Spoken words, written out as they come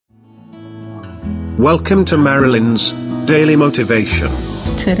Welcome to Marilyn's Daily Motivation.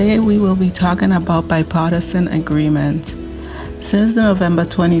 Today we will be talking about bipartisan agreement. Since the November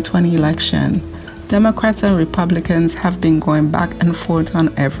 2020 election, Democrats and Republicans have been going back and forth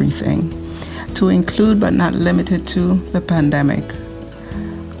on everything, to include but not limited to the pandemic.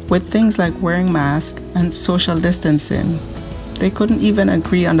 With things like wearing masks and social distancing, they couldn't even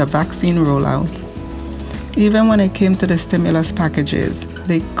agree on the vaccine rollout. Even when it came to the stimulus packages,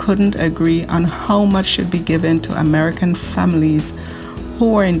 they couldn't agree on how much should be given to American families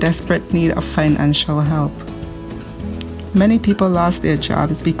who were in desperate need of financial help. Many people lost their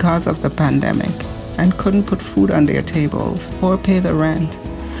jobs because of the pandemic and couldn't put food on their tables or pay the rent.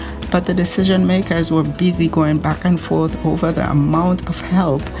 But the decision makers were busy going back and forth over the amount of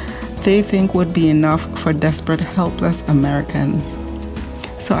help they think would be enough for desperate, helpless Americans.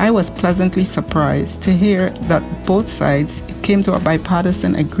 So I was pleasantly surprised to hear that both sides came to a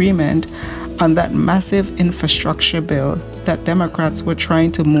bipartisan agreement on that massive infrastructure bill that Democrats were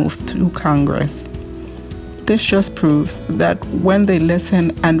trying to move through Congress. This just proves that when they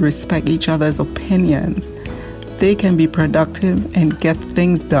listen and respect each other's opinions, they can be productive and get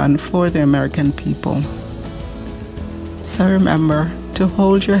things done for the American people. So remember to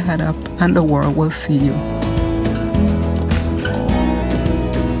hold your head up and the world will see you.